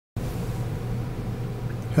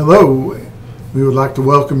Hello, we would like to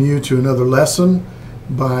welcome you to another lesson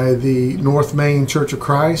by the North Main Church of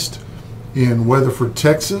Christ in Weatherford,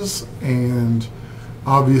 Texas. And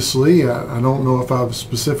obviously, I don't know if I've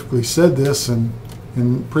specifically said this in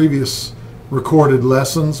previous recorded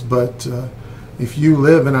lessons, but if you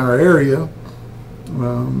live in our area,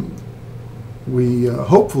 we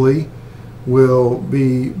hopefully will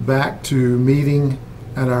be back to meeting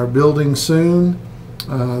at our building soon.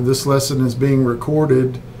 This lesson is being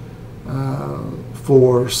recorded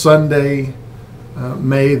for Sunday,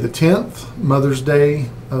 May the 10th, Mother's Day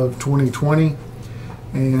of 2020.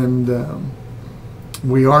 And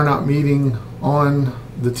we are not meeting on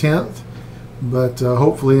the 10th, but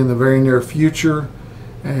hopefully in the very near future,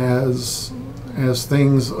 as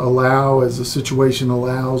things allow, as the situation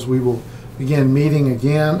allows, we will begin meeting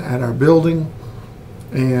again at our building.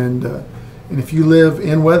 And if you live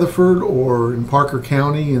in Weatherford or in Parker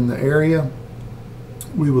County in the area,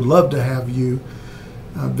 we would love to have you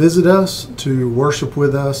visit us, to worship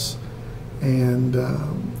with us, and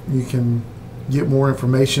you can get more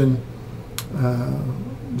information.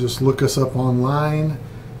 Just look us up online.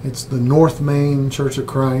 It's the North Main Church of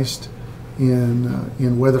Christ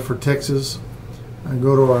in Weatherford, Texas.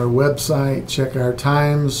 Go to our website, check our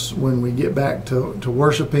times when we get back to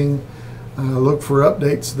worshiping. Look for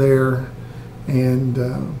updates there, and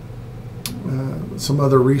some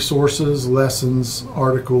other resources, lessons,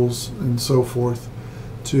 articles, and so forth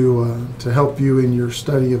to help you in your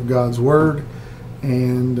study of God's Word,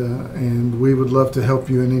 and we would love to help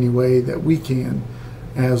you in any way that we can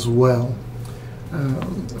as well.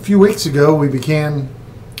 A few weeks ago, we began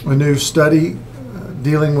a new study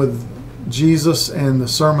dealing with Jesus and the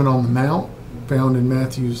Sermon on the Mount, found in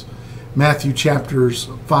Matthew chapters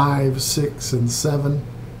 5, 6, and 7.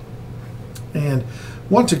 And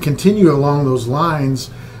want to continue along those lines.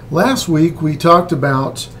 Last week we talked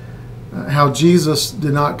about how Jesus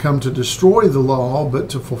did not come to destroy the law, but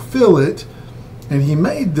to fulfill it. And he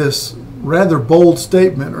made this rather bold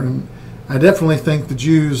statement, and I definitely think the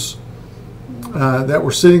Jews that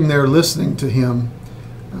were sitting there listening to him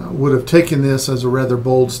would have taken this as a rather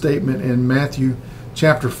bold statement in Matthew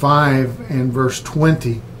chapter 5 and verse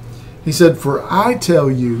 20. He said, "For I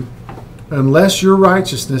tell you, unless your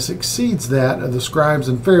righteousness exceeds that of the scribes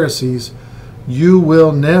and Pharisees, you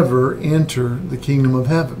will never enter the kingdom of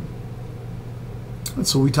heaven." And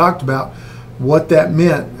so we talked about what that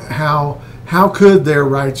meant. How could their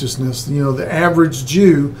righteousness, the average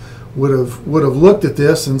Jew would have looked at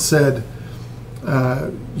this and said,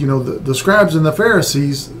 the scribes and the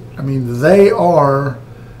Pharisees, they are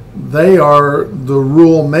the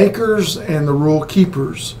rule makers and the rule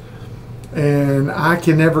keepers. And I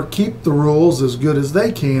can never keep the rules as good as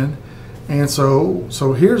they can. And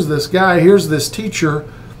so here's this guy, here's this teacher,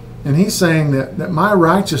 and he's saying that my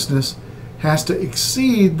righteousness has to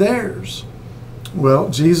exceed theirs. Well,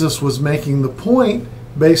 Jesus was making the point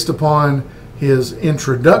based upon his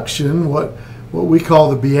introduction, what we call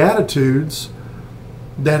the Beatitudes,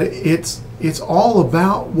 that it's all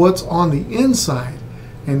about what's on the inside.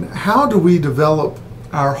 And how do we develop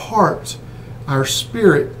our heart, our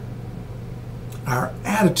spirit, our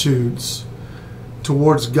attitudes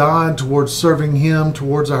towards God, towards serving Him,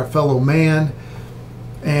 towards our fellow man,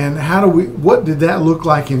 and what did that look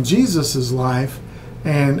like in Jesus's life,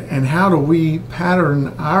 and how do we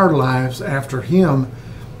pattern our lives after Him?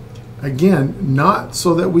 Again, not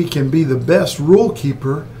so that we can be the best rule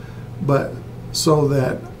keeper, but so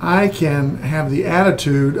that I can have the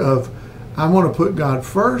attitude of, I want to put God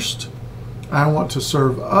first, I want to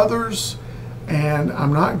serve others, and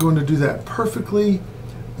I'm not going to do that perfectly,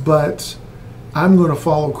 but I'm going to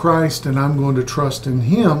follow Christ and I'm going to trust in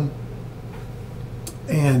Him.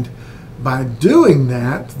 And by doing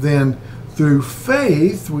that, then through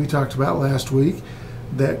faith, we talked about last week,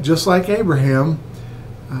 that just like Abraham,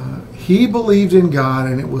 he believed in God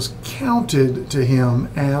and it was counted to him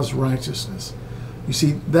as righteousness. You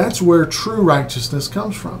see, that's where true righteousness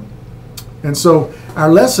comes from. And so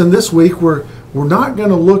our lesson this week, we're not going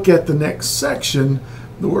to look at the next section,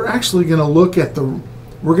 but we're actually going to look at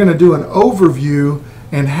we're going to do an overview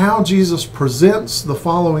and how Jesus presents the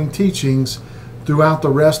following teachings throughout the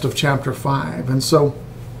rest of chapter 5. And so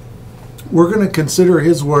we're going to consider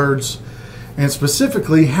his words, and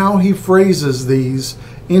specifically how he phrases these,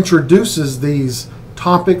 introduces these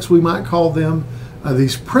topics, we might call them,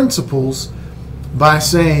 these principles, by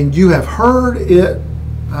saying, "You have heard it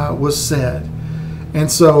was said." And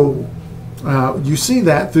so you see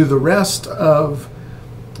that through the rest of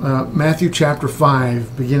Matthew chapter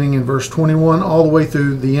 5, beginning in verse 21, all the way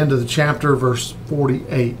through the end of the chapter, verse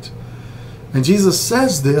 48. And Jesus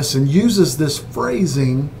says this and uses this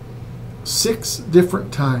phrasing 6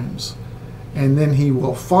 different times. And then he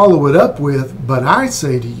will follow it up with, but I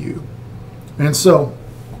say to you. And so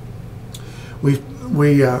we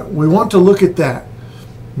want to look at that.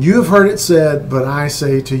 You have heard it said, but I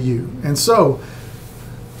say to you. And so,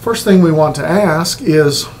 first thing we want to ask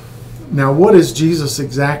is, now what is Jesus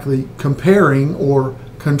exactly comparing or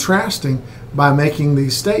contrasting by making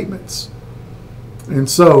these statements? And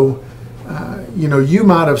so, you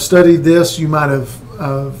might have studied this, you might have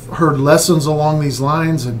heard lessons along these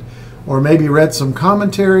lines, or maybe read some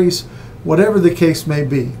commentaries, whatever the case may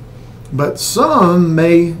be. But some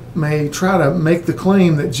may try to make the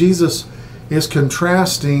claim that Jesus is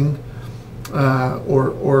contrasting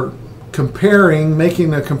or comparing,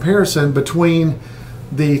 making a comparison between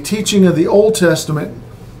the teaching of the Old Testament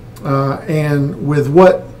and with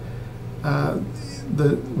what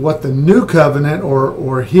the New Covenant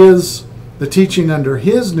or the teaching under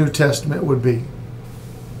his New Testament would be.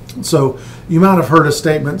 So you might have heard a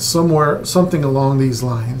statement somewhere, something along these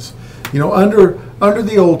lines. Under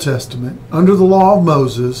the Old Testament, under the law of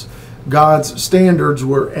Moses, God's standards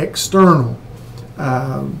were external.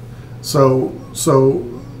 So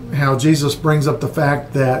how Jesus brings up the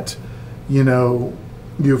fact that,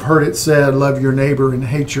 you've heard it said, love your neighbor and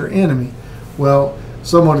hate your enemy. Well,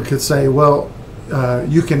 someone could say, well,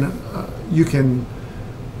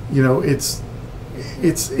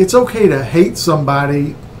 it's okay to hate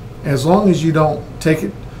somebody as long as you don't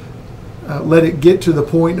let it get to the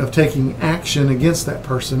point of taking action against that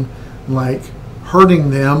person, like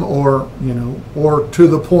hurting them or to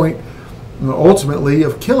the point ultimately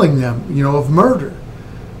of killing them, of murder.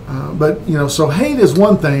 So hate is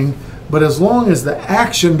one thing, but as long as the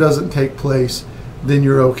action doesn't take place, then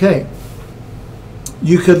you're okay.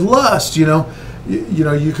 You could lust, you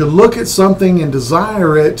could look at something and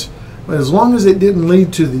desire it, but as long as it didn't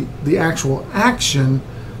lead to the actual action,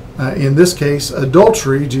 in this case,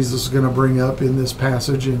 adultery, Jesus is going to bring up in this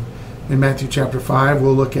passage in Matthew chapter 5,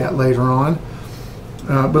 we'll look at later on.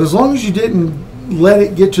 But as long as you didn't let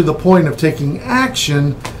it get to the point of taking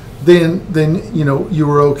action, then you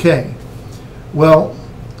were okay. Well,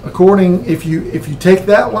 if you take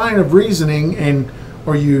that line of reasoning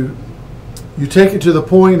or you take it to the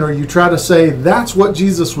point, or you try to say that's what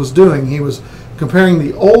Jesus was doing, he was comparing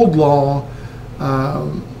the old law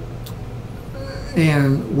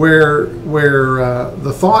and where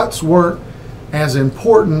the thoughts weren't as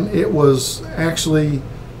important, it was actually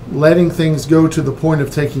letting things go to the point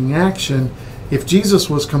of taking action. If Jesus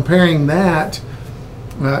was comparing that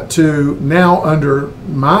to now under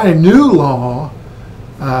my new law,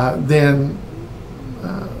 then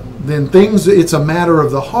things, it's a matter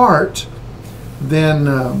of the heart,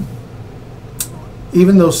 then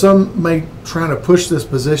even though some may try to push this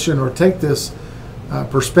position or take this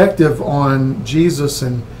perspective on Jesus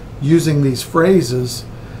and using these phrases,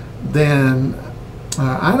 then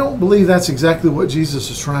I don't believe that's exactly what Jesus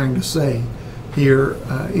is trying to say here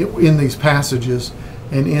in these passages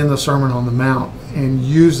and in the Sermon on the Mount, and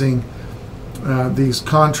using these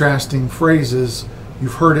contrasting phrases.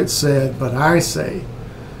 You've heard it said, but I say.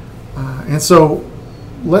 And so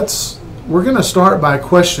we're going to start by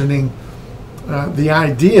questioning the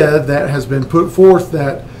idea that has been put forth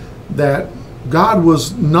that God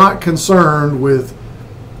was not concerned with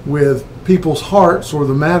people's hearts or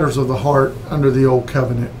the matters of the heart under the old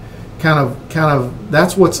covenant. Kind of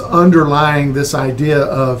that's what's underlying this idea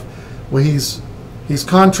of, well, he's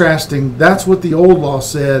contrasting. That's what the old law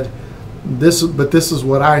said. But this is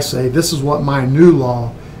what I say. This is what my new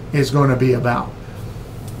law is going to be about.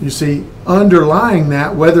 You see, underlying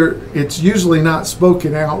that, whether it's usually not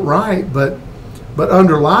spoken outright, but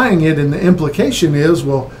underlying it, and the implication is,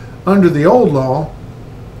 well, under the old law,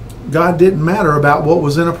 God didn't matter about what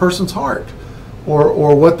was in a person's heart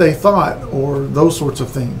or what they thought or those sorts of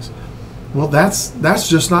things. Well, that's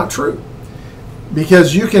just not true,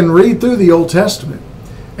 because you can read through the Old Testament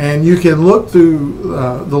and you can look through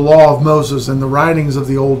the law of Moses and the writings of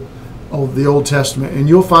the Old Testament, and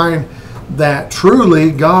you'll find that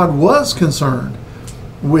truly God was concerned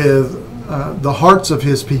with the hearts of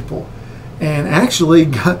his people. And actually,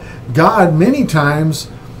 God many times,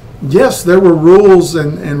 yes, there were rules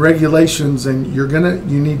and regulations, and you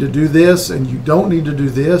need to do this and you don't need to do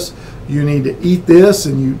this. You need to eat this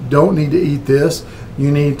and you don't need to eat this. You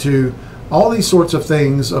need to, all these sorts of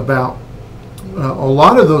things about, a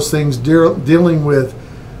lot of those things dealing with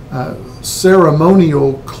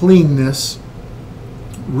ceremonial cleanness,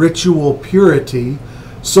 ritual purity,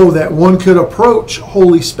 so that one could approach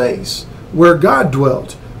holy space where God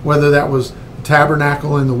dwelt, whether that was the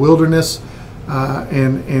tabernacle in the wilderness,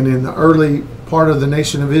 and in the early part of the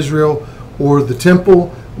nation of Israel, or the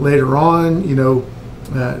temple later on.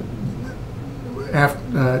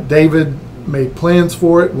 After David made plans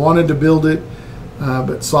for it, wanted to build it,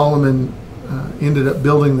 but Solomon ended up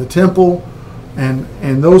building the temple,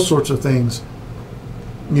 and those sorts of things.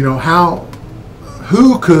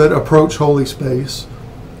 Who could approach holy space?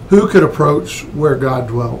 Who could approach where God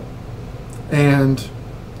dwelt? And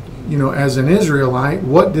as an Israelite,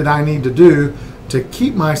 what did I need to do to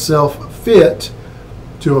keep myself fit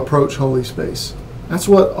to approach holy space? That's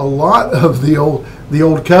what a lot of the old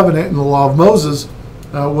covenant and the law of Moses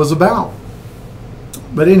was about.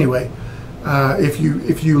 But anyway, if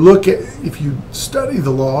you study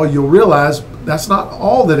the law, you'll realize that's not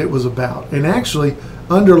all that it was about. And actually,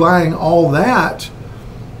 underlying all that,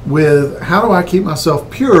 with how do I keep myself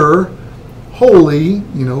pure, holy?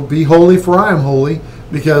 Be holy, for I am holy.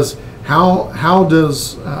 Because how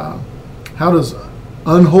does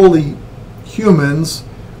unholy humans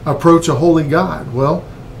approach a holy God? Well,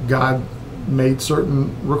 God made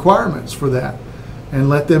certain requirements for that and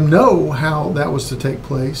let them know how that was to take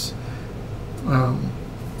place.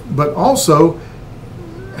 But also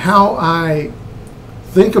how I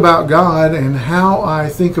think about God and how I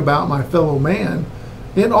think about my fellow man,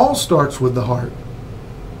 it all starts with the heart.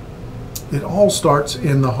 It all starts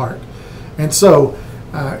in the heart. And so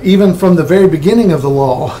even from the very beginning of the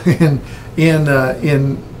law in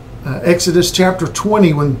Exodus chapter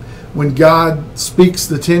 20, when God speaks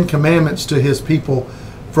the 10 commandments to his people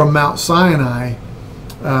from Mount Sinai,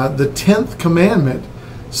 the 10th commandment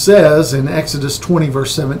says in Exodus 20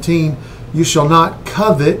 verse 17, you shall not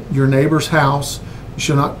covet your neighbor's house, you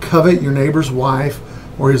shall not covet your neighbor's wife,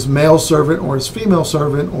 or his male servant, or his female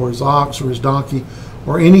servant, or his ox, or his donkey,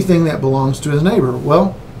 or anything that belongs to his neighbor.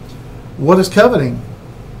 Well, what is coveting?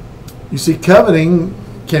 You see, coveting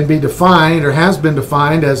can be defined, or has been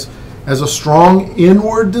defined, as a strong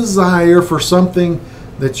inward desire for something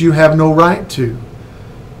that you have no right to.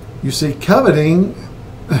 You see, coveting,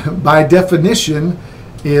 by definition,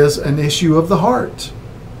 is an issue of the heart,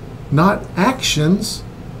 not actions.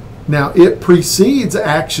 Now, it precedes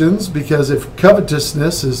actions, because if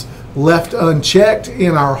covetousness is left unchecked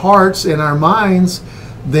in our hearts, in our minds,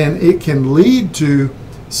 then it can lead to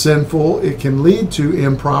sinful, it can lead to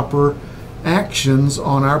improper actions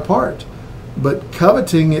on our part. But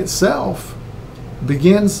coveting itself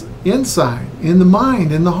begins inside, in the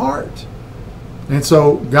mind, in the heart. And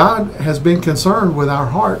so God has been concerned with our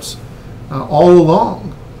hearts all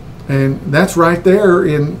along. And that's right there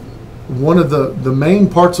in one of the main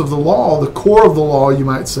parts of the law, the core of the law, you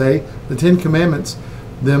might say, the 10 Commandments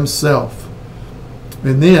themselves.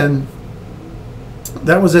 And then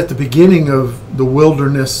that was at the beginning of the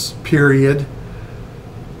wilderness period.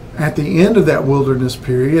 At the end of that wilderness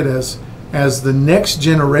period, as the next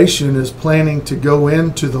generation is planning to go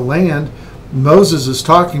into the land, Moses is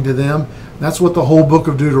talking to them. That's what the whole book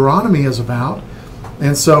of Deuteronomy is about.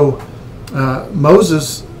 And so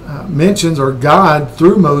Moses mentions, or God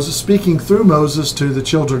through Moses, speaking through Moses to the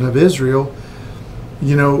children of Israel,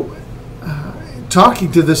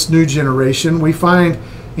 talking to this new generation. We find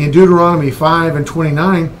in Deuteronomy 5 and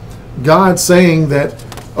 29, God saying that,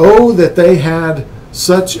 oh, that they had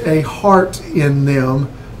such a heart in them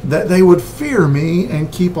that they would fear me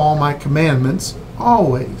and keep all my commandments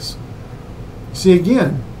always. See,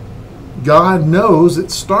 again, God knows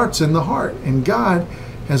it starts in the heart, and God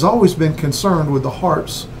has always been concerned with the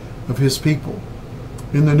hearts of his people.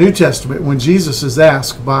 In the New Testament, when Jesus is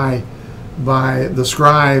asked by the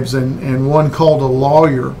scribes and one called a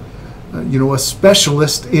lawyer, a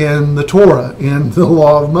specialist in the Torah, in the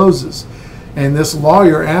law of Moses, and this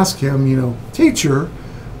lawyer asked him, teacher,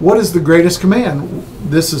 what is the greatest command?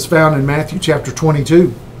 This is found in Matthew chapter 22.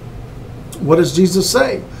 What does Jesus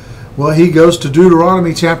say? Well, he goes to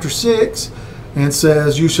Deuteronomy chapter 6 and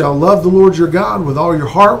says, you shall love the Lord your God with all your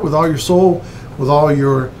heart, with all your soul, with all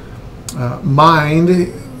your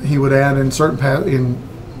mind. He would add in some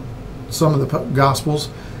of the Gospels,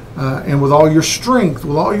 and with all your strength,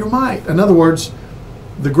 with all your might. In other words,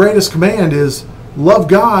 the greatest command is love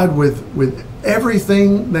God with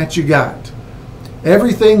everything that you got.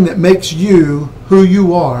 Everything that makes you who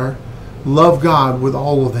you are, love God with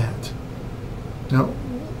all of that.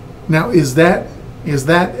 Now is that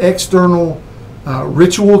external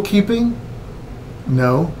ritual keeping?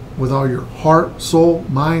 No. With all your heart, soul,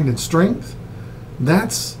 mind, and strength.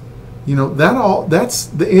 That's that's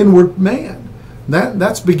the inward man.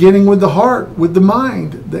 That's beginning with the heart, with the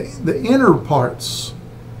mind, the inner parts.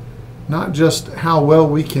 Not just how well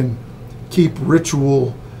we can keep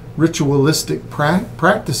ritualistic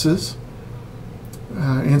practices.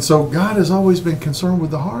 And so God has always been concerned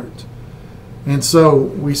with the heart. And so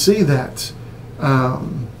we see that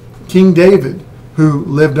King David, who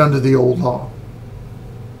lived under the old law,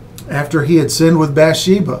 after he had sinned with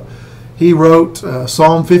Bathsheba, he wrote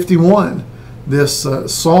Psalm 51, this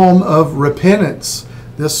psalm of repentance,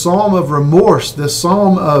 this psalm of remorse, this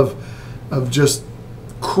psalm of just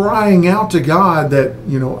crying out to God that,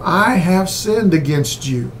 I have sinned against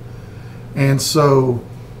you. And so,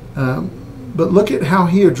 but look at how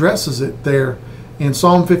he addresses it there in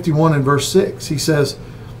Psalm 51 and verse 6. He says,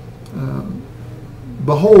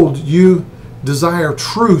 behold, you desire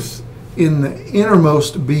truth in the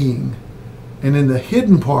innermost being, and in the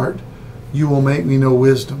hidden part you will make me know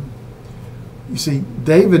wisdom. You see,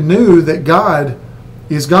 David knew that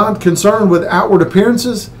is God concerned with outward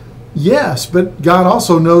appearances? Yes, but God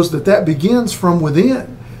also knows that begins from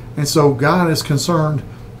within. And so God is concerned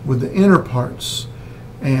with the inner parts.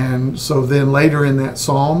 And so then later in that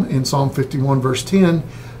psalm, in Psalm 51 verse 10,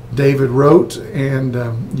 David wrote,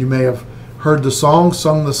 and you may have heard the song,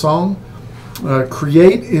 sung the song,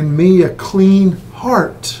 create in me a clean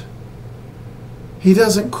heart. He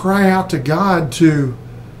doesn't cry out to God to,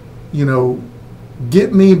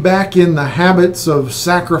 get me back in the habits of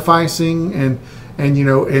sacrificing and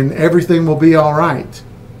everything will be all right.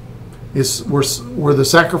 Were the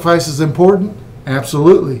sacrifices important?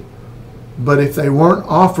 Absolutely. But if they weren't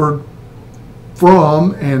offered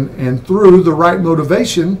from and through the right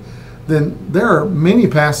motivation, then there are many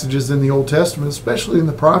passages in the Old Testament, especially in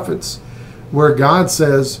the prophets, where God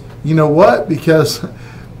says, you know what, because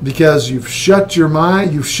you've shut your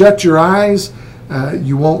mind, you've shut your eyes,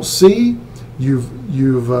 you won't see,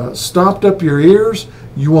 you've stopped up your ears,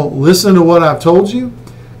 you won't listen to what I've told you.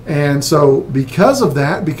 And so because of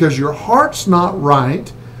that, because your heart's not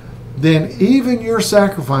right, then even your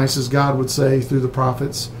sacrifices, God would say through the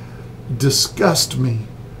prophets, disgust me.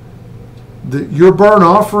 Your burnt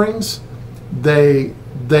offerings, I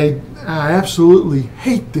absolutely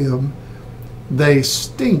hate them. They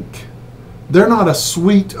stink. They're not a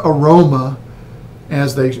sweet aroma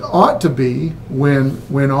as they ought to be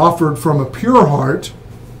when offered from a pure heart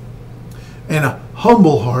and a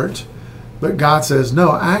humble heart. But God says, no,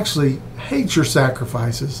 I actually hate your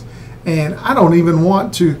sacrifices. And I don't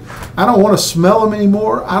want to smell them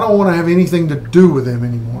anymore. I don't want to have anything to do with them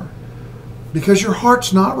anymore. Because your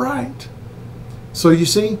heart's not right. So you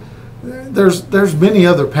see, there's many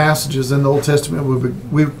other passages in the Old Testament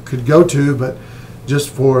we could go to, but just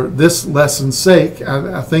for this lesson's sake,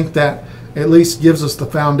 I think that at least gives us the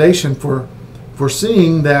foundation for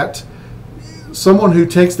seeing that someone who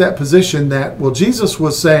takes that position that, well, Jesus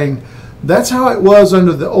was saying, that's how it was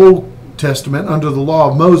under the Old Testament, under the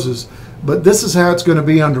law of Moses, but this is how it's going to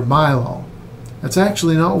be under my law. That's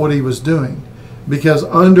actually not what he was doing, because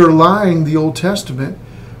underlying the Old Testament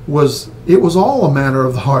was all a matter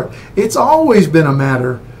of the heart. It's always been a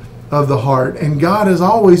matter of the heart, and God has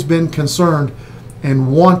always been concerned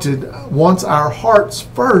and wants our hearts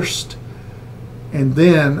first and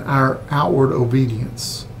then our outward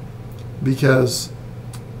obedience. Because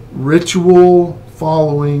ritual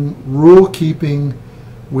following, rule keeping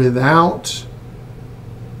without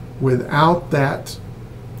that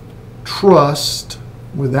trust,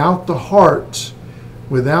 without the heart,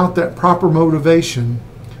 without that proper motivation,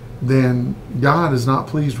 then God is not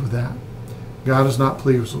pleased with that. God is not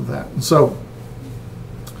pleased with that. And so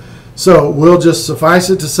we'll just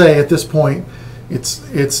suffice it to say at this point,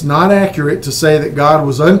 it's not accurate to say that God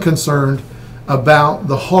was unconcerned about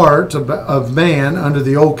the heart of man under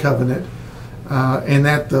the old covenant, and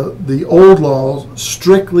that the old law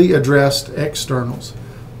strictly addressed externals.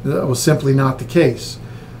 That was simply not the case.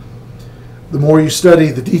 The more you study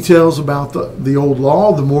the details about the old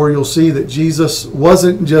law, the more you'll see that Jesus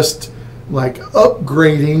wasn't just like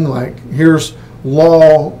upgrading, like here's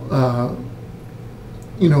law, law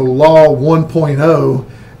 1.0,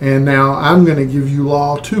 and now I'm going to give you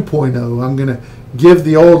law 2.0. I'm going to give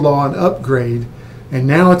the old law an upgrade, and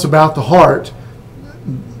now it's about the heart.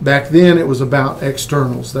 Back then it was about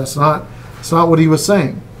externals. That's not what he was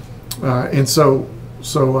saying. And so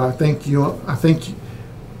I think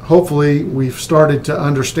hopefully we've started to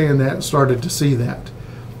understand that and started to see that.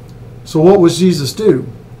 So what was Jesus do?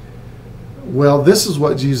 Well, this is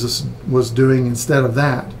what Jesus was doing instead of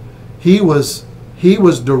that. He was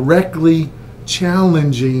directly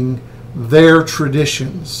challenging their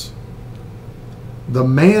traditions, the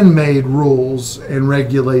man-made rules and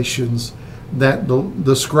regulations that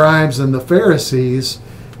the scribes and the Pharisees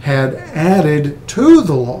had added to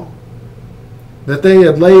the law, that they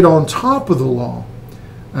had laid on top of the law,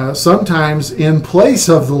 sometimes in place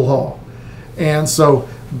of the law. And so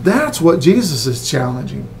That's what Jesus is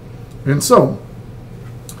challenging. And so,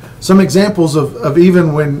 some examples of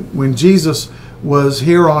even when Jesus was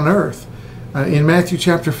here on earth. In Matthew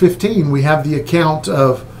chapter 15, we have the account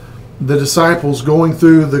of the disciples going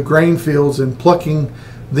through the grain fields and plucking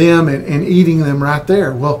them and eating them right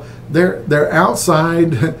there. Well, they're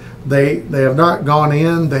outside. They have not gone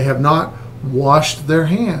in. They have not washed their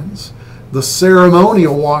hands. The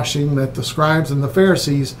ceremonial washing that the scribes and the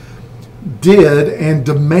Pharisees did and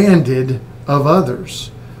demanded of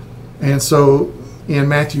others. And so in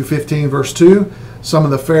Matthew 15 verse 2, some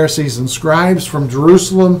of the Pharisees and scribes from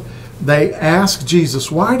Jerusalem, they asked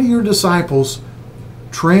Jesus, why do your disciples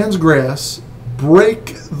transgress,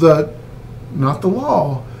 break not the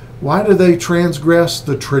law, why do they transgress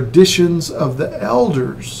the traditions of the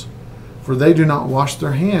elders? For they do not wash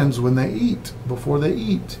their hands when they eat, before they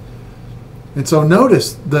eat. And so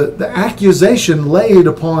notice the accusation laid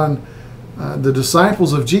upon the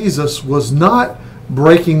disciples of Jesus was not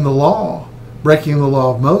breaking the law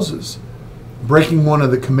of Moses, breaking one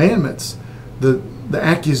of the commandments. The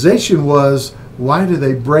accusation was, why do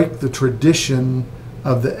they break the tradition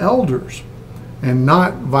of the elders and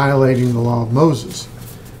not violating the law of Moses?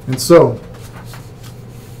 And so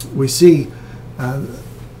we see how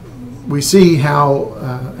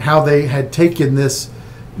they had taken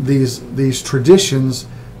these traditions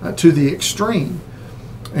to the extreme.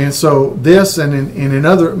 And so this and in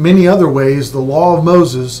many other ways, the law of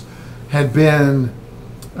Moses had been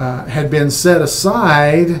set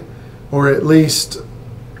aside, or at least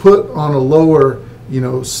put on a lower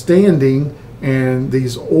standing, and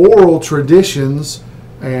these oral traditions,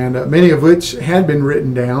 and many of which had been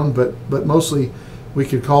written down, but mostly we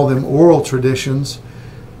could call them oral traditions,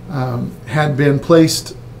 had been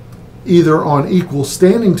placed either on equal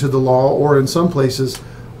standing to the law, or in some places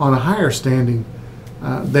on a higher standing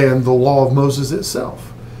than the law of Moses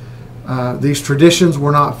itself. These traditions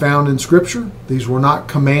were not found in Scripture. These were not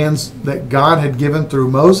commands that God had given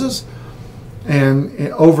through Moses. And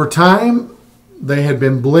over time, they had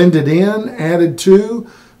been blended in, added to,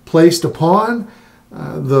 placed upon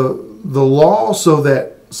the law, so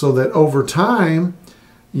that over time,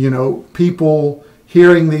 people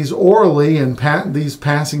hearing these orally and these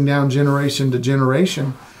passing down generation to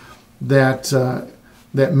generation, that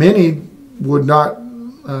many would not,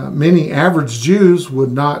 many average Jews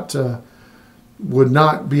would not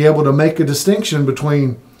be able to make a distinction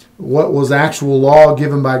between what was actual law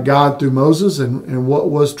given by God through Moses and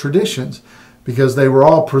what was traditions, because they were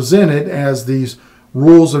all presented as these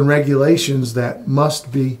rules and regulations that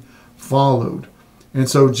must be followed. And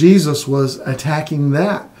so Jesus was attacking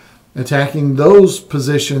those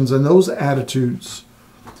positions and those attitudes.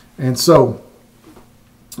 And so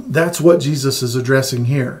that's what Jesus is addressing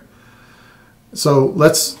here. So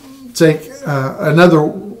let's take another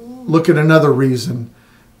look at another reason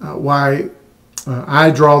why I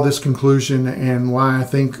draw this conclusion, and why I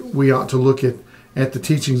think we ought to look at the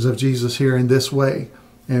teachings of Jesus here in this way,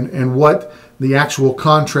 and what the actual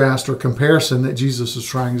contrast or comparison that Jesus is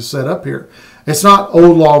trying to set up here. It's not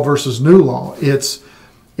old law versus new law. It's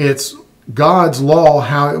God's law,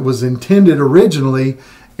 how it was intended originally,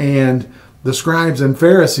 and the scribes and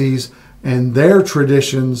Pharisees and their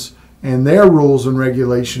traditions and their rules and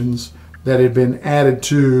regulations that had been added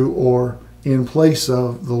to or in place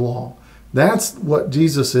of the law. That's what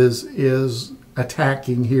Jesus is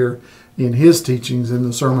attacking here in his teachings in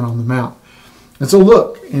the Sermon on the Mount. And so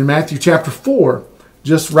look, in Matthew chapter 4,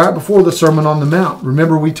 just right before the Sermon on the Mount,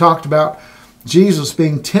 remember we talked about Jesus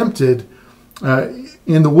being tempted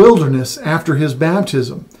in the wilderness after his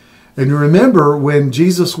baptism. And you remember when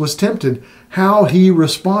Jesus was tempted, how he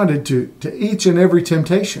responded to each and every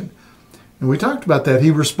temptation. And we talked about that. He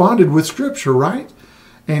responded with Scripture, right?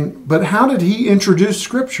 But how did he introduce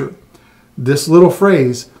Scripture? This little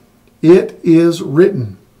phrase, "It is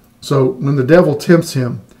written." So when the devil tempts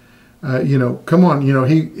him, come on,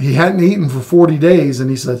 he hadn't eaten for 40 days, and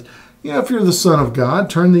he says, if you're the Son of God,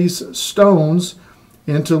 turn these stones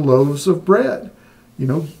into loaves of bread.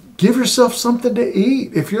 Give yourself something to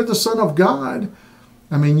eat. If you're the Son of God,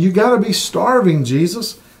 you got to be starving,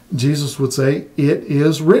 Jesus. Jesus would say, "It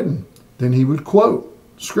is written." Then he would quote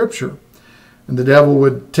Scripture. And the devil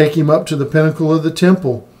would take him up to the pinnacle of the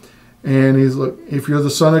temple. And he's like, "If you're the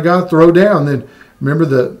Son of God, throw down." Then remember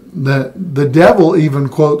the devil even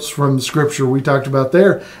quotes from the Scripture we talked about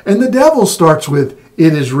there. And the devil starts with,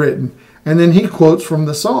 "It is written." And then he quotes from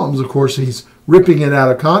the Psalms. Of course, he's ripping it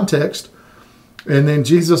out of context. And then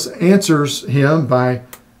Jesus answers him by,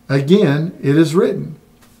 again, "It is written."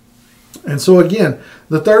 And so again,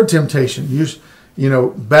 the third temptation,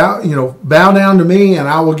 bow down to me, and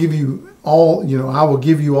I will give you all. I will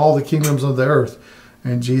give you all the kingdoms of the earth.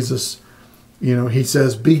 And Jesus, he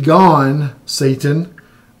says, "Be gone, Satan,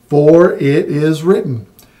 for it is written."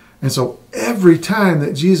 And so every time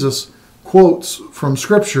that Jesus quotes from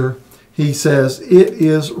Scripture, he says, "It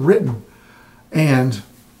is written." And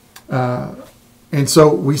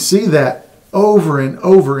so we see that over and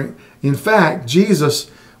over. In fact, Jesus,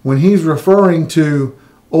 when he's referring to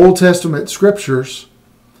Old Testament scriptures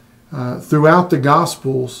throughout the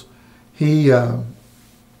Gospels, he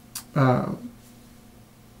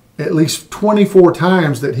at least 24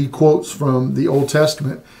 times that he quotes from the Old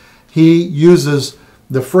Testament, he uses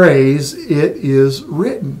the phrase, "It is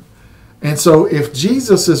written." And so if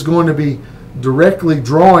Jesus is going to be directly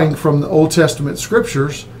drawing from the Old Testament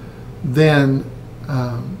scriptures, then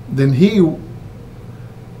he,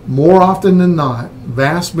 more often than not,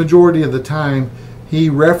 vast majority of the time, he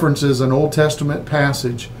references an Old Testament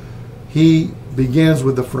passage. He begins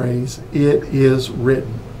with the phrase, "It is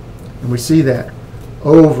written." And we see that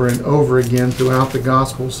over and over again throughout the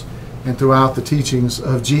Gospels and throughout the teachings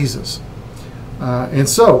of Jesus. And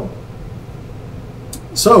so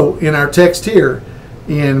in our text here,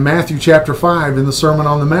 in Matthew chapter 5, in the Sermon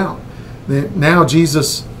on the Mount, now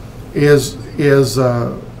Jesus is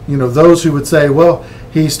those who would say, well,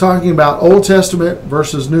 he's talking about Old Testament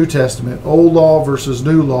versus New Testament, Old Law versus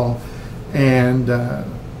New Law, and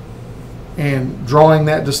drawing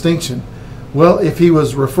that distinction. Well, if he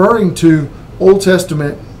was referring to Old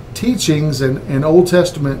Testament teachings and Old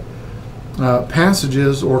Testament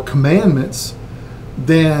passages or commandments,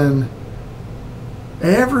 then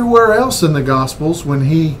everywhere else in the Gospels, when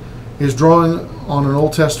he is drawing on an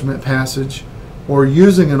Old Testament passage or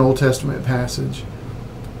using an Old Testament passage,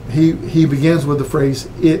 he begins with the phrase,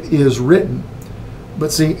 "It is written."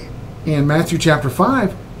 But see, in Matthew chapter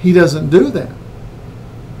 5, he doesn't do that.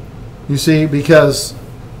 You see, because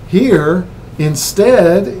here,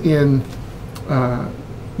 instead, in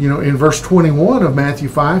verse 21 of Matthew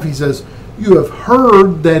 5, he says, "You have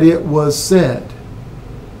heard that it was said."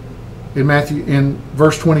 In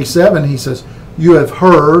verse 27, he says, "You have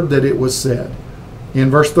heard that it was said."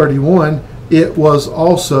 In verse 31, "It was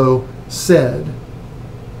also said."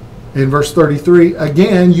 In verse 33,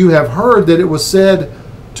 again, "You have heard that it was said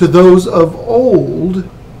to those of old."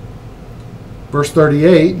 Verse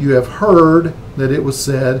 38, "You have heard that it was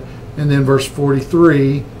said." And then verse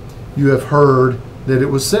 43, "You have heard that it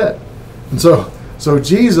was said." And so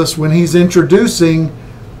Jesus, when he's introducing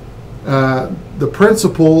the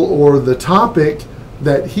principle or the topic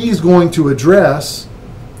that he's going to address,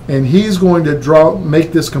 and he's going to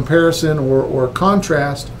make this comparison or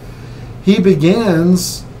contrast, he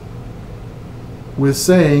begins with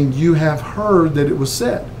saying, "You have heard that it was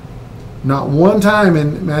said." Not one time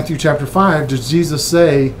in Matthew chapter 5 does Jesus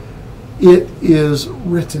say, "It is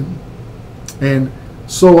written." And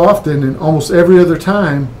so often, and almost every other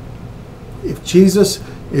time, if Jesus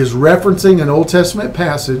is referencing an Old Testament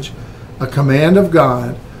passage, a command of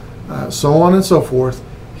God, so on and so forth,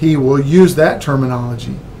 he will use that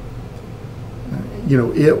terminology.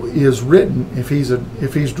 It is written if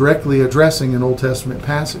he's directly addressing an Old Testament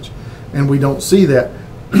passage. And we don't see that.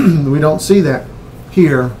 We don't see that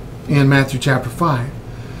here in Matthew chapter 5.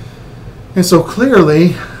 And so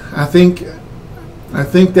clearly, I think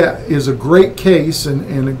that is a great case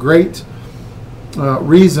and a great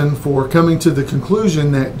reason for coming to the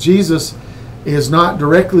conclusion that Jesus is not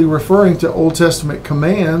directly referring to Old Testament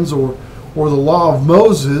commands or the law of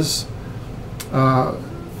Moses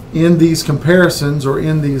in these comparisons or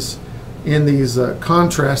in these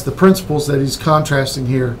contrasts, the principles that he's contrasting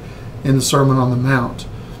here in the Sermon on the Mount.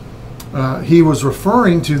 He was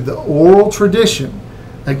referring to the oral tradition.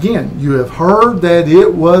 Again, "You have heard that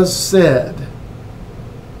it was said."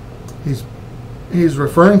 He's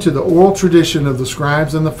referring to the oral tradition of the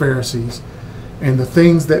scribes and the Pharisees and the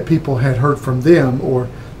things that people had heard from them, or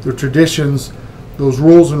the traditions, those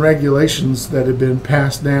rules and regulations that had been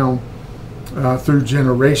passed down through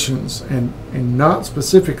generations, and not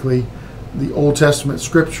specifically the Old Testament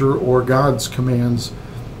scripture or God's commands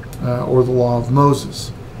or the law of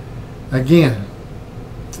Moses. Again,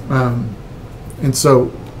 and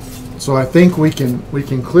so I think we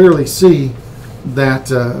can clearly see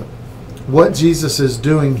that what Jesus is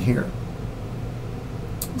doing here.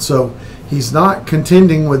 So he's not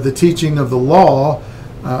contending with the teaching of the law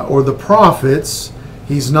or the prophets.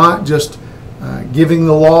 He's not just giving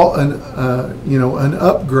the law an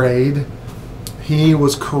upgrade. He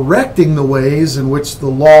was correcting the ways in which the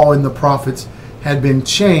law and the prophets had been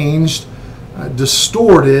changed,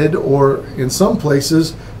 distorted, or in some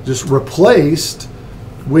places just replaced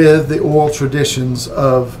with the oral traditions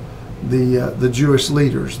of the Jewish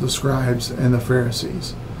leaders, the scribes and the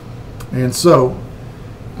Pharisees. And so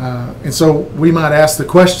we might ask the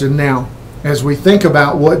question now, as we think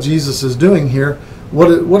about what Jesus is doing here, what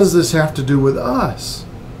does this have to do with us?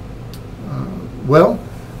 Well,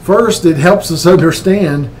 first, it helps us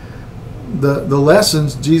understand the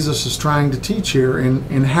lessons Jesus is trying to teach here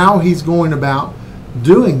and how he's going about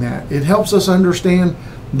doing that. It helps us understand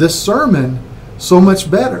this sermon so much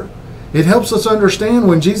better. It helps us understand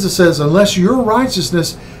when Jesus says, unless your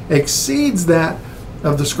righteousness exceeds that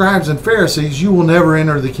of the scribes and Pharisees, you will never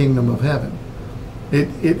enter the kingdom of heaven.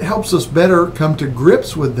 It helps us better come to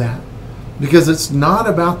grips with that, because it's not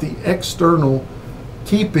about the external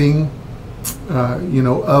keeping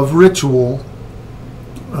of ritual,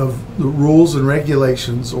 of the rules and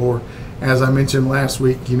regulations, or as I mentioned last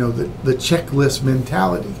week, the checklist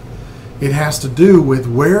mentality. It has to do with,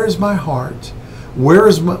 where is my heart? Where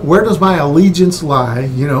does my allegiance lie?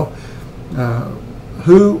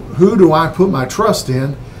 Who do I put my trust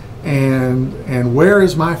in, and where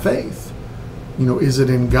is my faith? Is it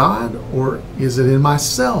in God or is it in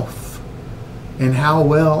myself? And how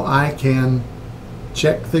well I can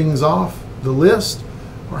check things off the list,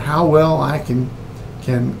 or how well I can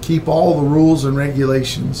keep all the rules and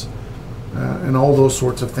regulations and all those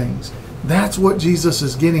sorts of things. That's what Jesus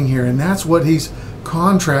is getting here, and that's what he's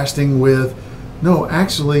contrasting with. No,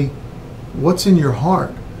 actually, what's in your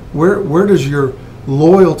heart? Where does your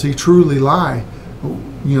loyalty truly lie?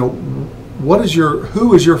 Who is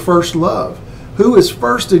your first love? Who is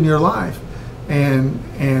first in your life? And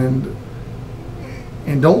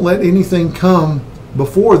don't let anything come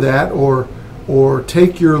before that, or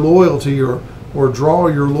take your loyalty or draw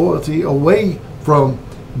your loyalty away from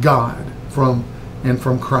God, from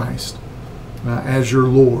Christ as your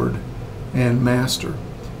Lord and Master.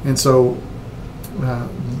 And so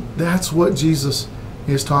that's what Jesus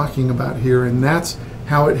is talking about here, and that's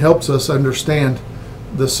how it helps us understand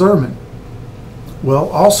the sermon. Well,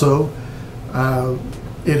 also,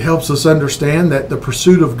 it helps us understand that the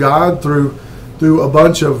pursuit of God through a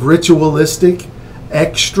bunch of ritualistic,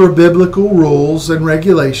 extra-biblical rules and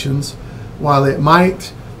regulations, while it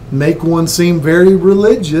might make one seem very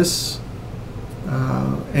religious,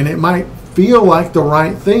 and it might feel like the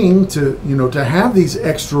right thing to have these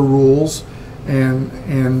extra rules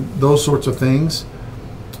and those sorts of things,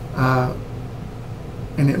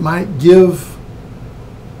 and it might give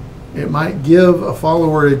a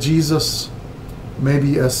follower of Jesus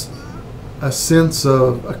maybe a sense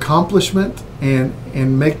of accomplishment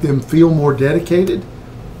and make them feel more dedicated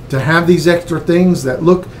to have these extra things that,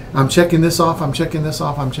 look, I'm checking this off, I'm checking this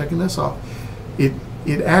off, I'm checking this off.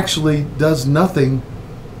 It actually does nothing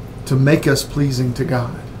to make us pleasing to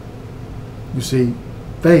God. You see,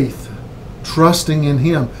 faith, trusting in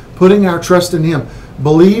Him, putting our trust in Him,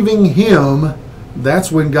 believing Him,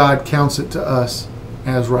 that's when God counts it to us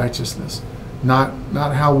as righteousness. Not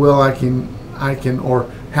how well I can,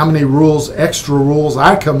 or how many extra rules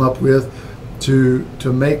I come up with to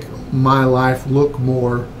make my life look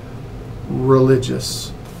more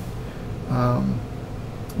religious.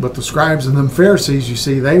 But the scribes and the Pharisees, you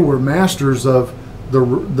see, they were masters of the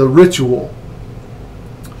ritual.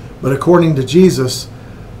 But according to Jesus,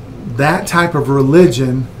 that type of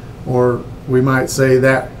religion, or we might say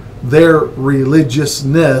that their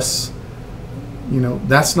religiousness,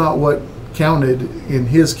 that's not what counted in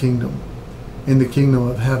His kingdom, in the kingdom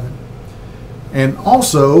of heaven. And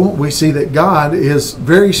also, we see that God is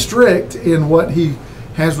very strict in what He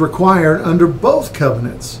has required under both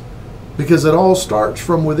covenants, because it all starts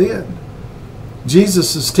from within.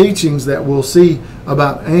 Jesus' teachings that we'll see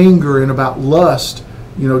about anger and about lust,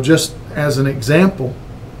 just as an example.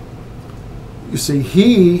 You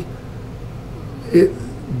see,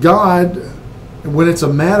 God, when it's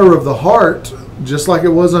a matter of the heart, just like it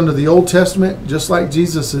was under the Old Testament, just like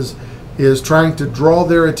Jesus is trying to draw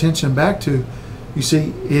their attention back to, you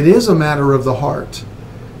see, it is a matter of the heart.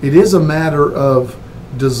 It is a matter of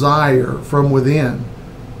desire from within.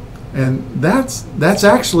 And that's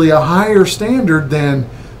actually a higher standard than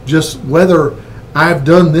just whether I've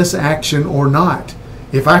done this action or not.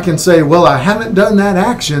 If I can say, well, I haven't done that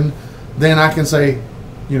action, then I can say,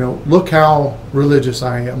 look how religious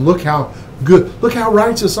I am. Look how good, look how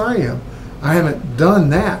righteous I am. I haven't done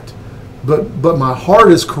that. But my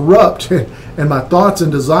heart is corrupt, and my thoughts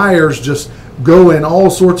and desires just go in all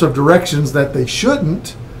sorts of directions that they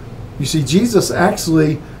shouldn't. You see, Jesus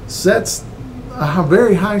actually sets a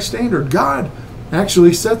very high standard. God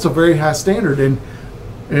actually sets a very high standard, and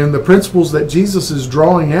the principles that Jesus is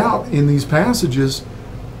drawing out in these passages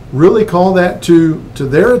really call that to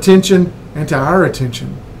their attention and to our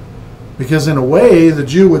attention. Because in a way, the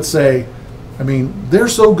Jew would say, I mean, they're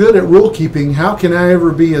so good at rule keeping, how can I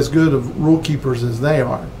ever be as good of rule keepers as they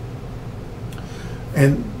are?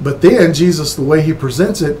 But then Jesus, the way he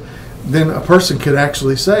presents it, then a person could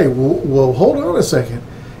actually say, well, hold on a second.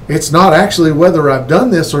 It's not actually whether I've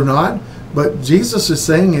done this or not, but Jesus is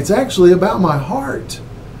saying it's actually about my heart.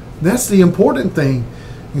 That's the important thing.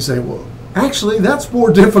 You say, well, actually, that's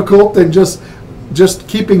more difficult than just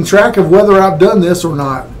keeping track of whether I've done this or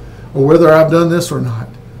not, or whether I've done this or not.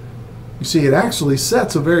 You see, it actually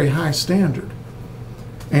sets a very high standard.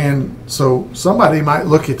 And so somebody might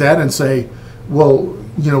look at that and say, well,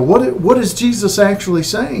 you know, what is Jesus actually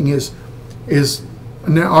saying? Is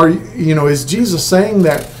Jesus saying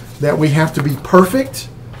that we have to be perfect?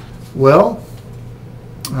 Well,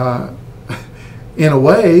 in a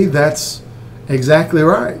way, that's exactly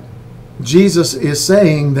right. Jesus is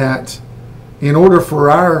saying that in order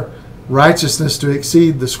for our righteousness to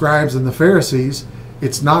exceed the scribes and the Pharisees,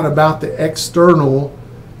 it's not about the external,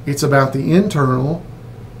 it's about the internal.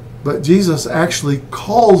 But Jesus actually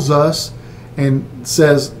calls us and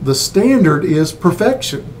says the standard is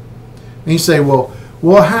perfection. And you say, well,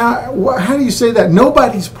 how do you say that?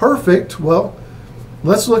 Nobody's perfect. Well,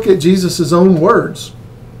 let's look at Jesus' own words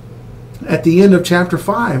at the end of chapter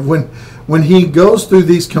 5 when he goes through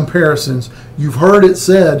these comparisons. You've heard it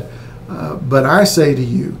said, but I say to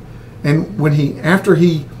you. And after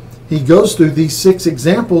he goes through these 6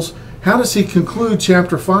 examples, how does he conclude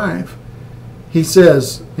chapter 5? He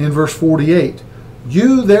says in verse 48,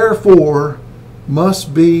 you therefore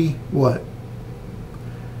must be what?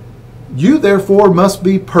 You therefore must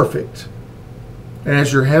be perfect,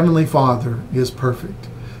 as your heavenly Father is perfect.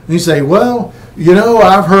 And you say, well, you know,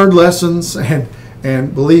 I've heard lessons,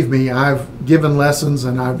 and believe me, I've given lessons,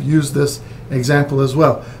 and I've used this example as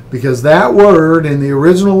well. Because that word in the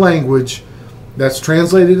original language that's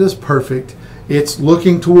translated as perfect, it's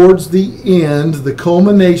looking towards the end, the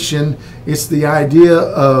culmination. It's the idea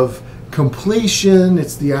of completion.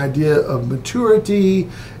 It's the idea of maturity.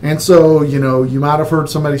 And so, you know, you might have heard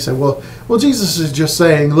somebody say, well, Jesus is just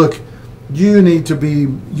saying, look, you need to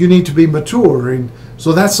be mature. And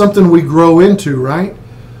so that's something we grow into, right?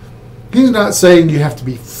 He's not saying you have to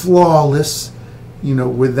be flawless, you know,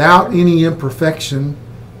 without any imperfection.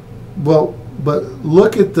 Well, but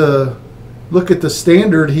look at the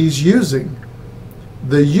standard he's using.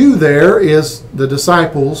 The you there is the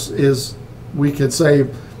disciples, is, we could say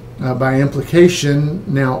by implication,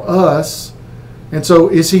 now us. And so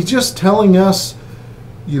is he just telling us,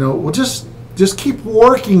 you know, well, just keep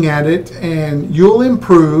working at it and you'll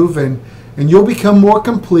improve and you'll become more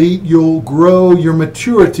complete, you'll grow, your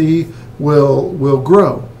maturity will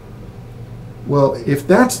grow. Well, if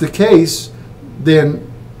that's the case,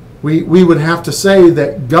 then we would have to say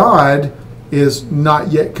that God is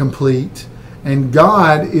not yet complete, and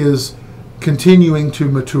God is continuing to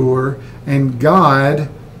mature, and God,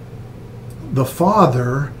 the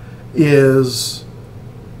Father, is,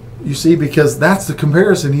 you see, because that's the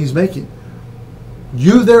comparison he's making.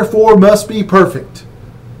 You therefore must be perfect.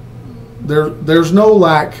 There's no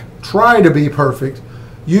like, try to be perfect.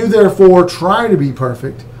 You therefore try to be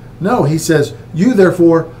perfect. No, he says, you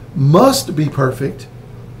therefore must be perfect,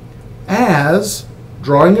 as,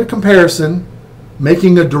 drawing a comparison,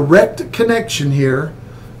 making a direct connection here,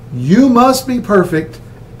 you must be perfect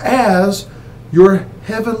as your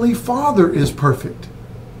heavenly Father is perfect.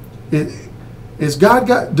 Does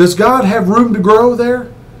God have room to grow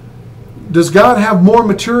there? Does God have more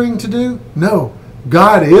maturing to do? No.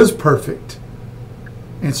 God is perfect.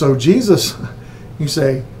 And so Jesus, you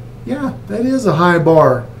say, yeah, that is a high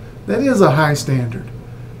bar. That is a high standard.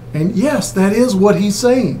 And yes, that is what he's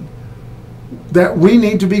saying. That we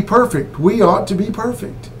need to be perfect. We ought to be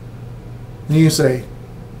perfect. And you say,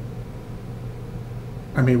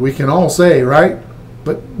 I mean, we can all say, right?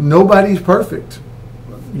 But nobody's perfect,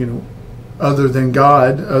 you know, other than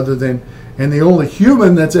God, and the only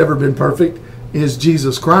human that's ever been perfect is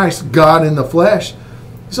Jesus Christ, God in the flesh.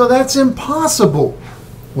 So that's impossible.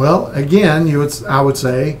 Well, again, I would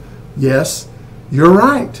say, yes, you're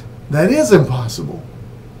right. That is impossible.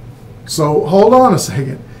 So hold on a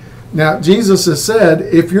second. Now, Jesus has said,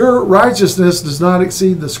 if your righteousness does not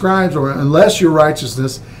exceed the scribes, or unless your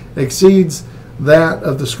righteousness exceeds that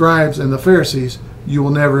of the scribes and the Pharisees, you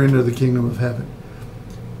will never enter the kingdom of heaven.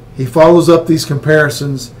 He follows up these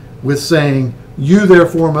comparisons with saying, you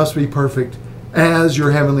therefore must be perfect as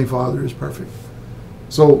your heavenly Father is perfect.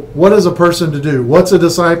 So what is a person to do? What's a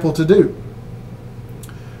disciple to do?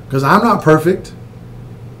 Because I'm not perfect.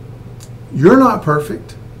 You're not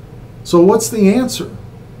perfect. So what's the answer?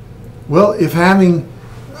 Well, if having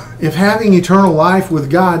if having eternal life with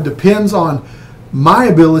God depends on my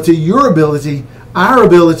ability, your ability, our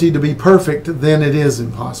ability to be perfect, then it is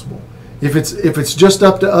impossible. If it's just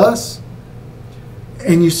up to us,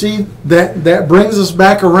 and you see that brings us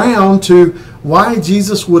back around to why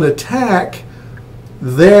Jesus would attack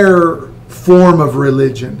their form of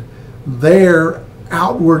religion, their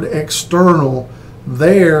outward external,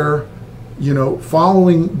 their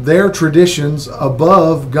following their traditions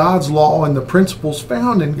above God's law and the principles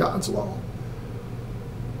found in God's law.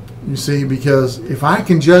 You see, because if I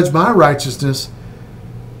can judge my righteousness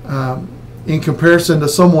in comparison to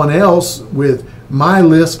someone else with my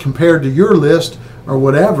list compared to your list or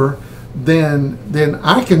whatever, then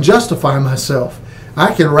I can justify myself.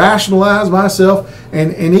 I can rationalize myself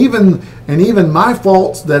and even my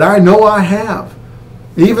faults that I know I have,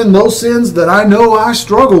 even those sins that I know I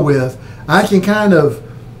struggle with. I can kind of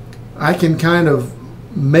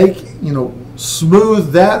make,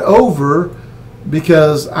 smooth that over,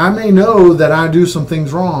 because I may know that I do some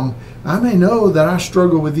things wrong. I may know that I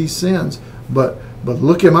struggle with these sins, but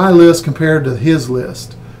look at my list compared to his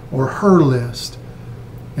list or her list.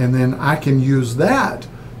 And then I can use that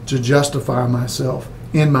to justify myself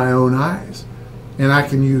in my own eyes. And I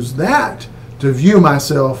can use that to view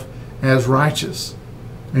myself as righteous.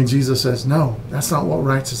 And Jesus says, no, that's not what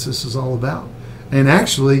righteousness is all about. And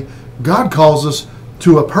actually, God calls us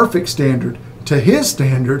to a perfect standard, to his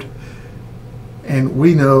standard. And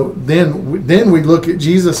we know, then we look at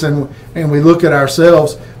Jesus and we look at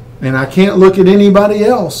ourselves, and I can't look at anybody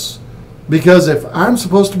else. Because if I'm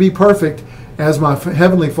supposed to be perfect as my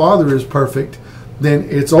Heavenly Father is perfect, then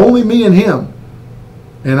it's only me and him.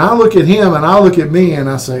 And I look at him and I look at me and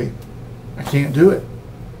I say, I can't do it.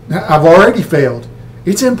 I've already failed.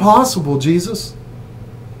 It's impossible, Jesus.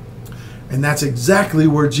 And that's exactly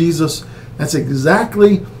that's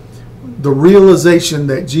exactly the realization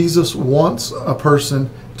that Jesus wants a person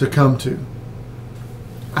to come to.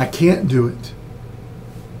 I can't do it.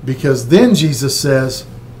 Because then Jesus says,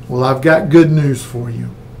 well, I've got good news for you.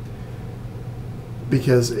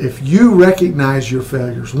 Because if you recognize your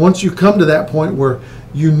failures, once you come to that point where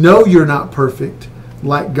you know you're not perfect,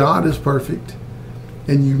 like God is perfect,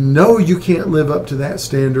 and you know you can't live up to that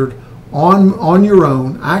standard on your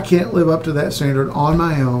own. I can't live up to that standard on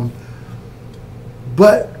my own.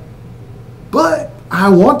 But I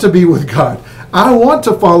want to be with God. I want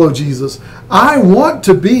to follow Jesus. I want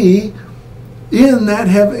to be in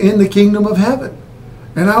the kingdom of heaven.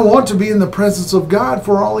 And I want to be in the presence of God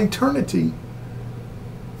for all eternity.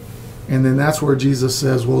 And then that's where Jesus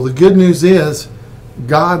says, well, the good news is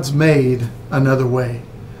God's made another way.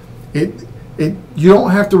 You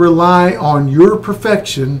don't have to rely on your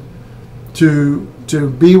perfection to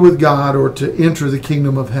be with God or to enter the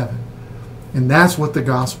kingdom of heaven. And that's what the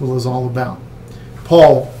gospel is all about.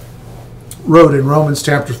 Paul wrote in Romans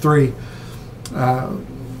chapter 3,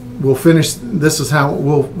 we'll finish, this is how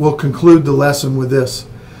we'll conclude the lesson with this.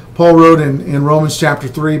 Paul wrote in Romans chapter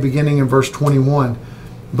 3, beginning in verse 21,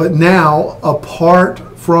 but now,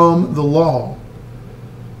 apart from the law,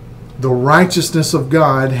 the righteousness of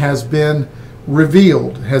God has been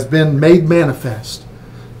revealed, has been made manifest,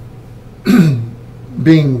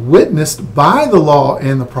 being witnessed by the law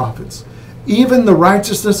and the prophets, even the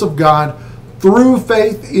righteousness of God through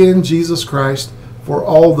faith in Jesus Christ for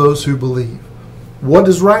all those who believe. What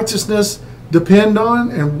does righteousness depend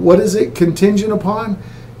on, and what is it contingent upon?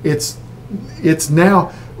 It's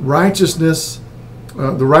now righteousness.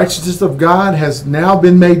 The righteousness of God has now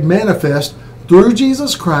been made manifest through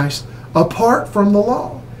Jesus Christ apart from the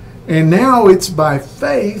law. And now it's by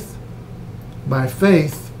faith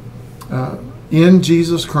in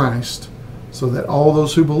Jesus Christ, so that all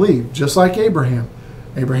those who believe, just like Abraham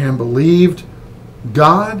believed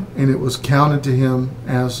God, and it was counted to him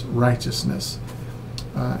as righteousness.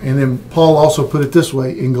 And then Paul also put it this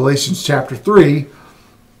way in Galatians chapter 3,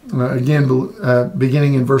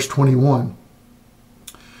 beginning in verse 21.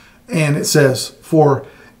 And it says, for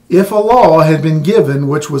if a law had been given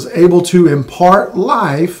which was able to impart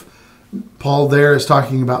life, Paul there is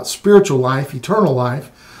talking about spiritual life, eternal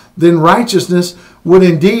life, then righteousness would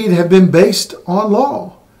indeed have been based on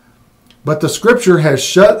law. But the scripture has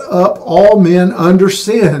shut up all men under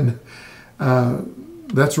sin.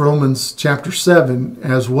 That's Romans chapter 7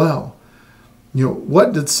 as well.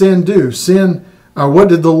 What did sin do? What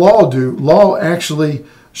did the law do? Law actually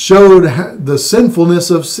showed the sinfulness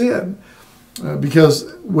of sin.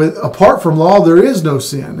 Because apart from law, there is no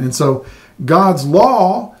sin. And so God's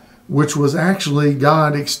law, which was actually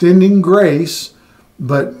God extending grace,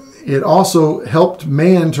 but it also helped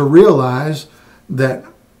man to realize that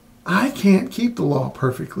I can't keep the law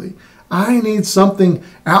perfectly. I need something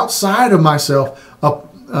outside of myself,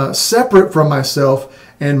 separate from myself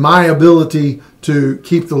and my ability to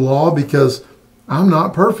keep the law, because I'm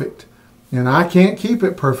not perfect and I can't keep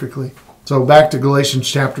it perfectly. So back to Galatians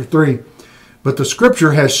chapter 3. But the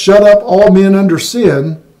scripture has shut up all men under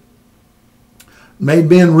sin, made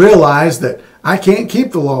men realize that I can't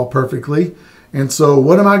keep the law perfectly. And so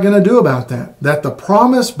what am I going to do about that? That the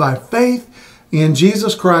promise by faith in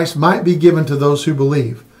Jesus Christ might be given to those who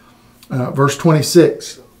believe. Verse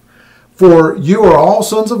 26. For you are all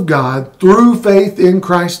sons of God through faith in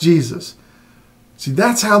Christ Jesus. See,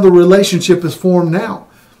 that's how the relationship is formed now.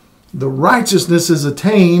 The righteousness is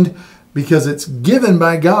attained because it's given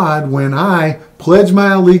by God when I pledge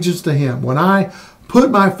my allegiance to Him. When I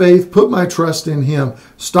put my faith, put my trust in Him.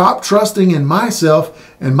 Stop trusting in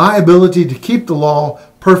myself and my ability to keep the law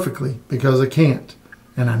perfectly, because I can't.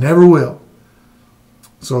 And I never will.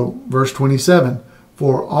 So, verse 27.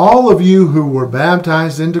 For all of you who were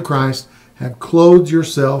baptized into Christ have clothed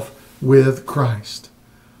yourself with Christ.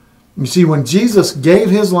 You see, when Jesus gave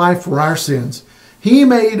His life for our sins, He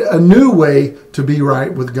made a new way to be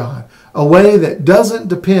right with God. A way that doesn't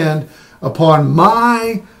depend upon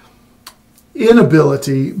my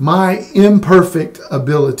inability, my imperfect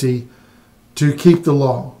ability to keep the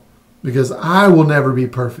law. Because I will never be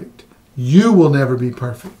perfect. You will never be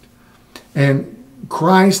perfect. And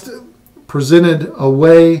Christ presented a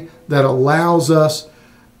way that allows us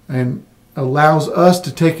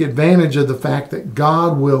to take advantage of the fact that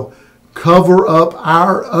God will cover up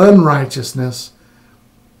our unrighteousness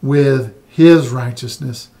with His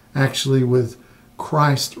righteousness, actually with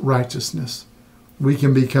Christ's righteousness. We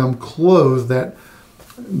can become clothed.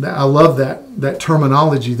 I love that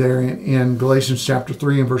terminology there in Galatians chapter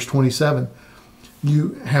 3 and verse 27.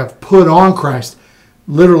 You have put on Christ.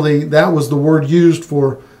 Literally, that was the word used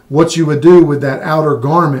for what you would do with that outer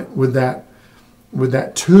garment, with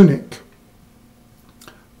that tunic.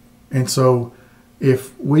 And so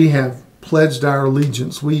if we have pledged our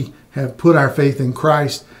allegiance, we have put our faith in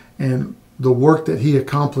Christ and the work that He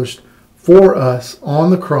accomplished for us on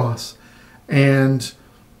the cross, and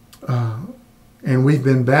we've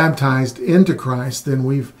been baptized into Christ, then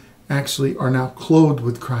we've actually are now clothed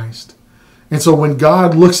with Christ. And so when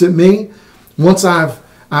God looks at me, once I've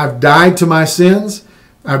died to my sins,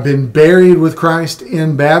 I've been buried with Christ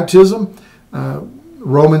in baptism,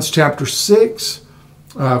 Romans chapter 6,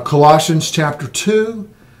 Colossians chapter 2,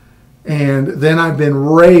 and then I've been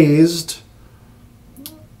raised.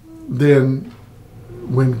 Then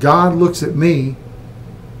when God looks at me,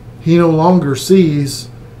 He no longer sees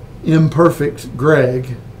imperfect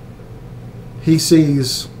Greg. He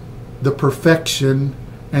sees the perfection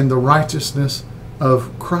and the righteousness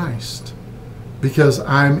of Christ, because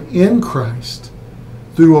I'm in Christ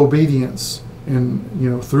through obedience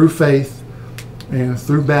and through faith and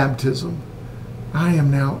through baptism. I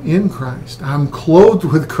am now in Christ. I'm clothed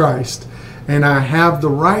with Christ, and I have the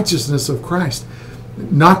righteousness of Christ.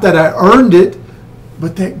 Not that I earned it,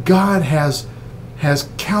 but that God has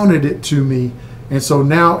counted it to me. And so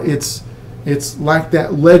now it's like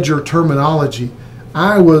that ledger terminology.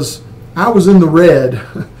 I was in the red,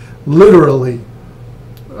 literally.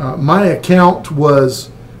 My account was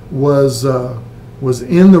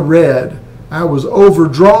in the red. I was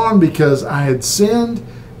overdrawn because I had sinned,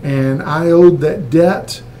 and I owed that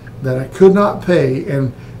debt that I could not pay.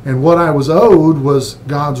 And what I was owed was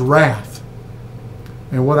God's wrath.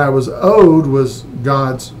 And what I was owed was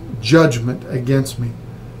God's judgment against me.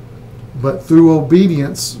 But through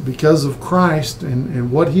obedience, because of Christ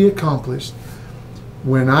and what He accomplished,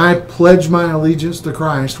 when I pledge my allegiance to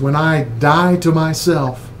Christ, when I die to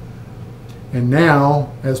myself, and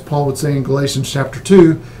now, as Paul would say in Galatians chapter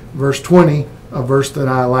 2, verse 20, a verse that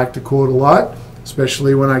I like to quote a lot,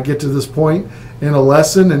 especially when I get to this point in a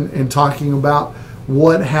lesson and talking about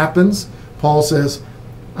what happens. Paul says,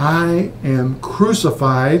 I am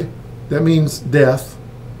crucified. That means death.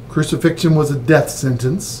 Crucifixion was a death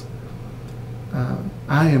sentence.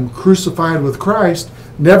 I am crucified with Christ.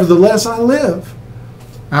 Nevertheless, I live.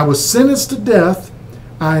 I was sentenced to death.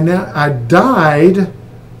 I died.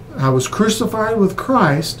 I was crucified with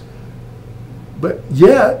Christ, but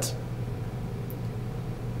yet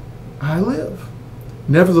I live.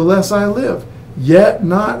 Nevertheless, I live. Yet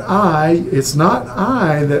not I. It's not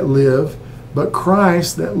I that live, but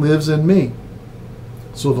Christ that lives in me.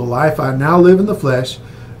 So the life I now live in the flesh,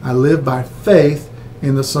 I live by faith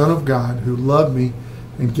in the Son of God who loved me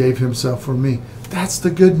and gave Himself for me. That's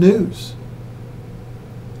the good news.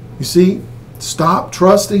 You see, stop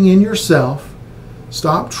trusting in yourself.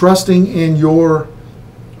 Stop trusting in your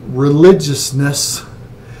religiousness.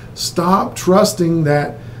 Stop trusting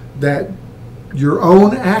that that your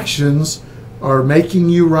own actions are making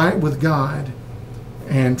you right with God,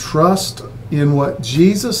 and trust in what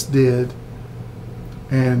Jesus did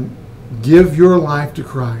and give your life to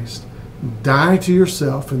Christ. Die to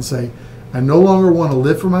yourself and say, I no longer want to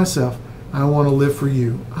live for myself. I want to live for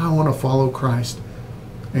you. I want to follow Christ.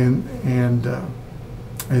 And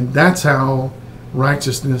that's how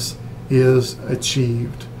righteousness is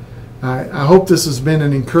achieved. I hope this has been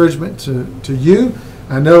an encouragement to you.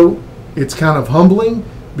 I know it's kind of humbling,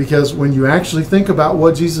 because when you actually think about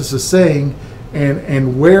what Jesus is saying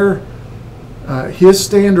and where his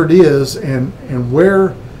standard is and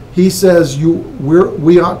where he says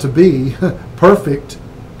we ought to be perfect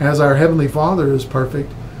as our Heavenly Father is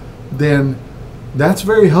perfect, then that's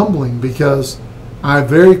very humbling, because I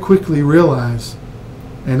very quickly realize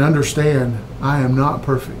and understand I am not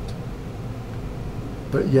perfect.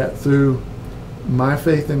 But yet through my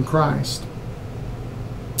faith in Christ,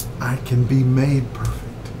 I can be made perfect.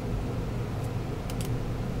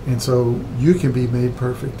 And so you can be made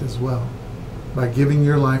perfect as well by giving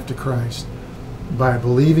your life to Christ, by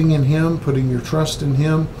believing in Him, putting your trust in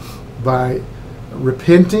Him, by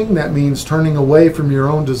repenting. That means turning away from your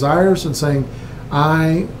own desires and saying,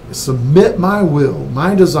 I submit my will.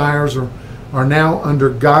 My desires are now under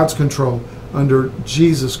God's control, under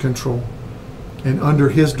Jesus' control, and under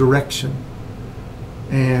His direction.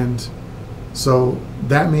 And so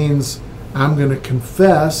that means I'm going to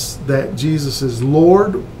confess that Jesus is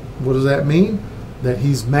Lord. What does that mean? That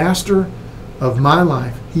He's master of my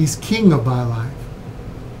life. He's king of my life.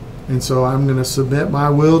 And so I'm going to submit my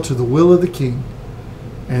will to the will of the King.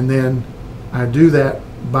 And then I do that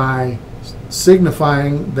by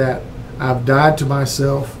signifying that I've died to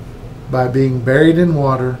myself by being buried in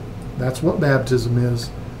water. That's what baptism is.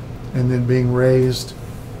 And then being raised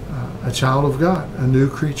a child of God, a new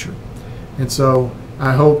creature. And so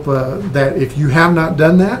I hope that if you have not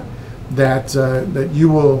done that, that you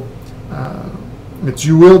will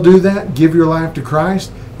do that, give your life to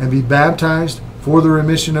Christ, and be baptized for the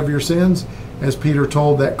remission of your sins, as Peter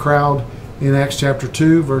told that crowd in Acts chapter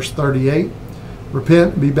 2, verse 38.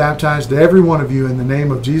 Repent and be baptized to every one of you in the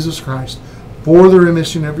name of Jesus Christ for the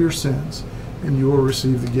remission of your sins, and you will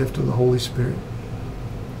receive the gift of the Holy Spirit.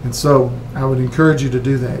 And so I would encourage you to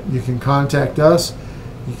do that. You can contact us.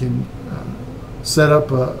 You can set up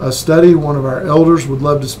a study. One of our elders would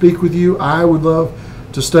love to speak with you. I would love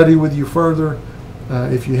to study with you further.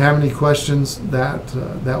 If you have any questions,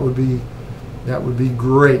 that would be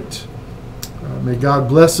great. May God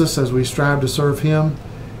bless us as we strive to serve Him,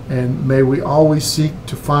 and may we always seek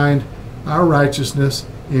to find our righteousness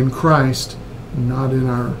in Christ, not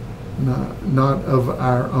of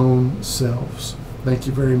our own selves. Thank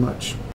you very much.